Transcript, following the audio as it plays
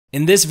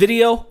In this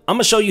video, I'm going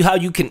to show you how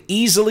you can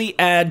easily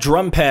add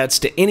drum pads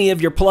to any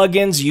of your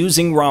plugins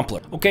using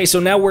Romplur. Okay, so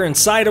now we're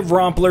inside of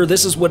Romplur.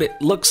 This is what it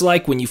looks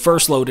like when you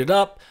first load it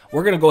up.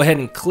 We're going to go ahead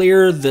and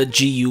clear the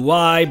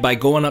GUI by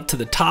going up to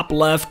the top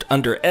left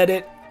under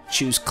Edit,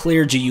 choose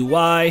Clear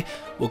GUI.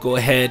 We'll go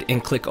ahead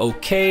and click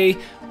OK.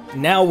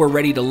 Now we're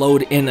ready to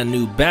load in a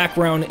new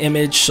background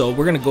image. So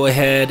we're going to go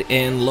ahead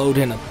and load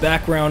in a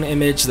background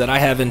image that I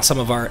have in some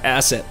of our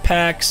asset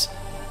packs.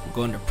 We'll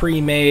go into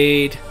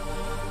Pre-Made.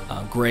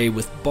 Gray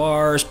with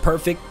bars,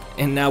 perfect.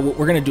 And now what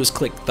we're going to do is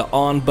click the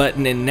on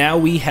button, and now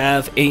we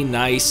have a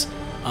nice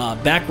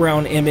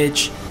background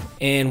image.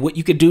 And what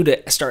you could do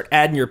to start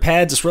adding your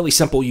pads is really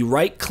simple. You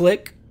right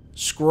click,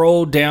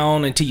 scroll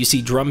down until you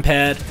see drum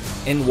pad,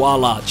 and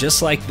voila,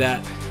 just like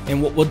that.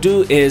 And what we'll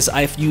do is,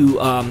 if you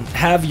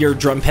have your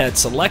drum pad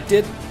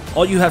selected,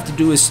 all you have to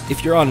do is,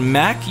 if you're on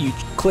Mac, you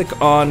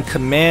click on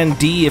Command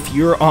D. If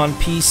you're on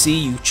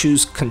PC, you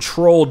choose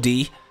Control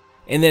D,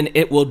 and then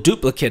it will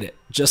duplicate it.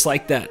 Just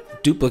like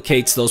that,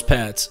 duplicates those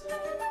pads.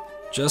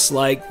 Just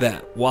like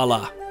that,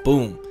 voila,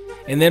 boom.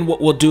 And then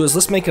what we'll do is,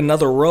 let's make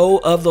another row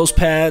of those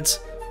pads.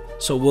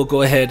 So we'll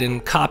go ahead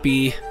and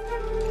copy,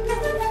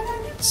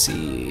 let's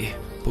see,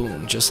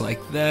 boom, just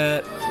like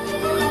that.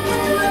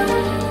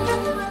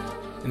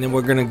 And then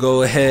we're gonna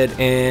go ahead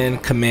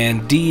and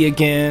Command D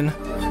again.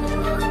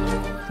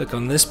 Click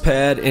on this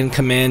pad and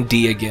Command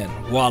D again,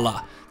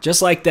 voila.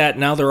 Just like that,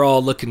 now they're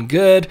all looking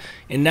good.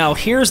 And now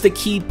here's the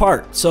key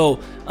part. So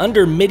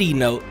under MIDI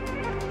note,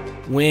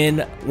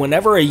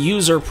 whenever a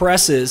user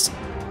presses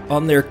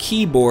on their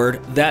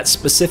keyboard that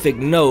specific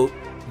note,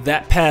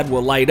 that pad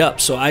will light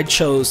up. So I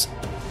chose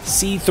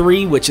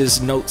C3, which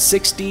is note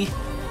 60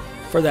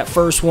 for that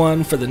first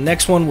one. For the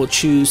next one, we'll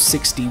choose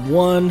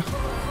 61,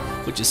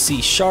 which is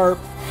C sharp.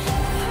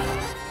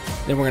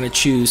 Then we're gonna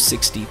choose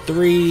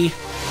 63,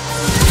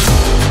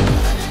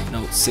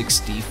 note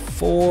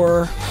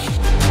 64,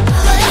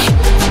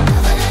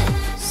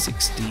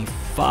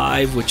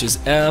 65, which is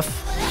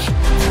F,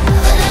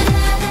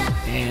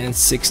 and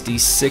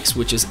 66,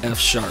 which is F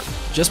sharp.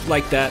 Just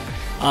like that.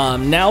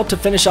 Now to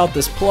finish out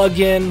this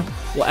plugin,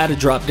 we'll add a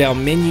drop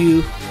down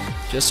menu,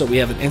 just so we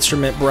have an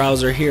instrument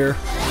browser here.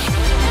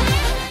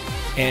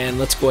 And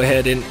let's go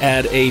ahead and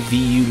add a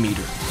VU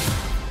meter.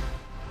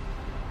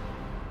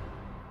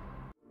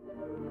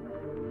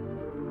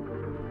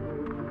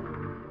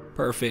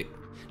 Perfect.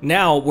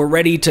 Now we're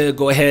ready to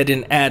go ahead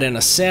and add in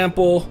a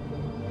sample.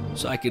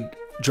 So I could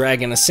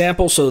drag in a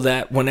sample so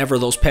that whenever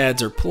those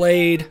pads are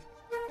played,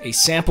 a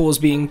sample is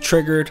being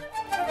triggered.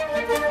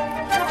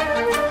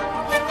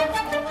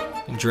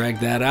 And drag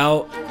that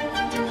out.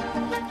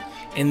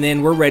 And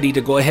then we're ready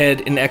to go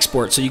ahead and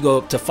export. So you go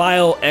up to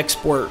File,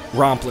 Export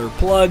Romplur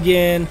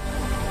Plugin,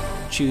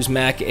 choose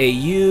Mac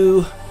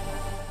AU.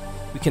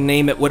 We can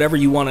name it whatever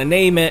you want to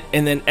name it,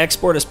 and then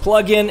export as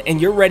plugin,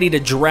 and you're ready to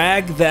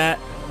drag that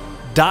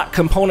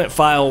 .component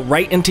file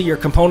right into your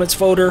components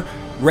folder,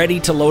 ready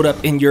to load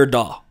up in your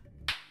DAW.